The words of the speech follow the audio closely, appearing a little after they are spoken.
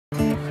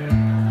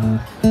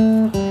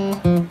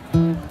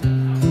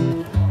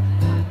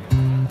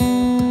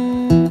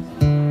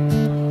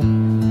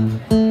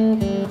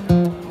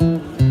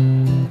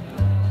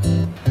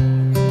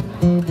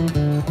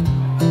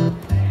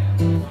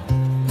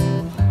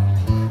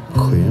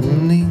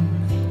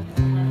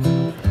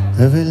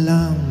Över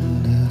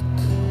landet.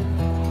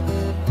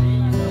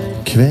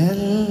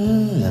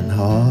 Kvällen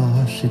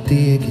har sitt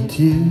eget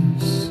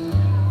ljus.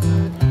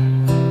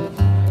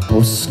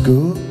 Och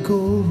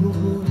skuggorna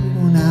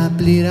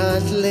blir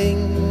allt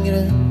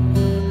längre.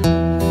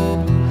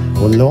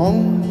 Och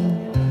lång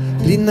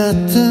blir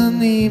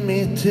natten i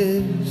mitt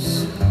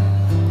hus.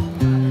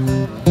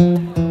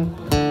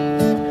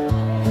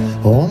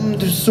 Om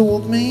du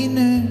såg mig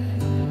nu,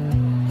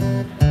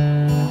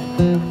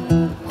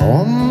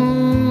 om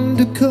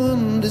du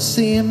kunde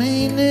se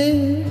mig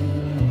nu.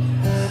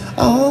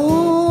 Åh,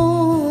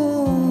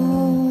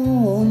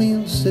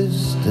 min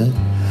syster,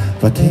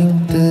 vad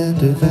tänkte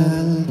du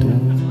väl då?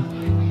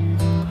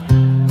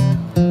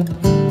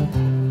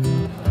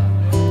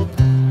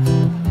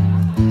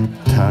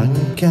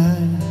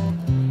 Tankar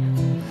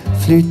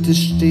flyter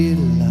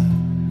stilla,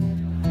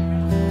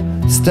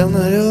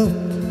 stannar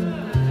upp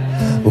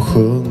och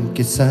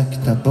sjunker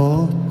sakta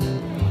bort.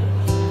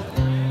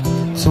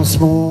 Som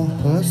små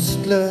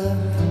höstlöv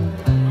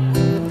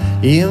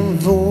i en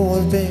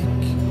vårväck.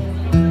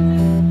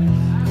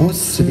 Hon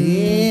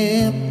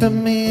sveper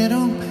med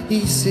dem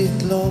i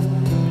sitt lopp.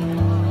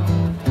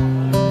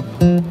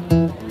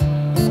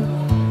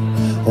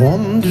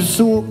 Om du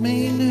såg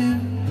mig nu,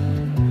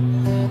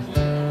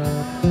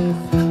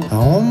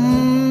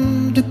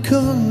 om du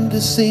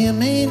kunde se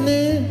mig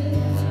nu.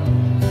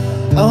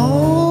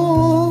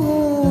 Åh,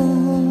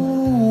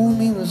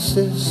 min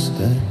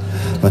syster,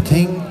 vad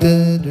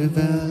tänkte du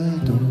väl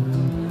då?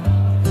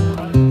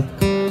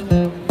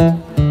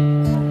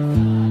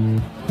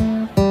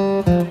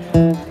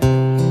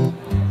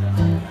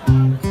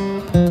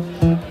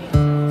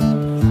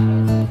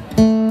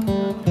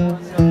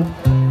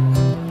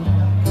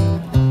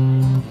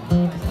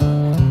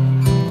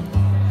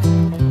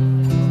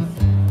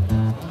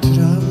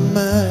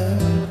 Drömmar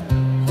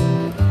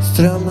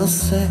strömmar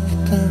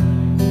sakta,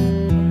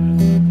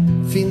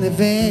 finner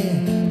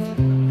väg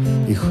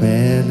i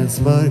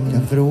själens mörka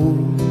vrå.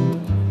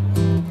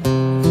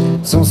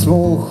 Som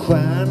små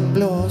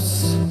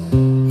stjärnblås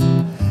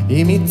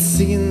i mitt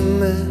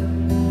sinne,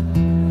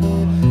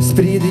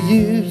 sprider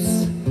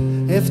ljus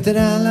efter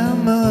alla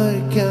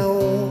mörka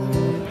år.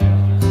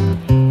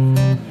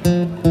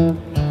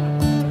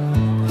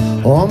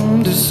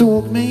 Om du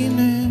såg mig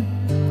nu,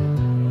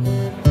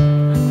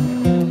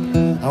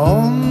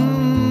 om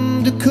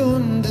du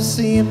kunde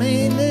se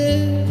mig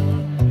nu.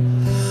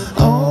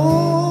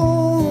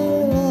 Åh,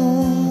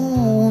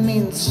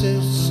 min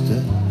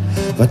syster,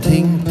 vad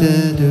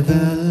tänkte du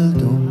väl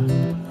då?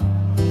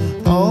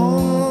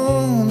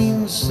 Åh,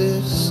 min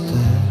syster,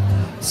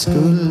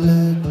 skulle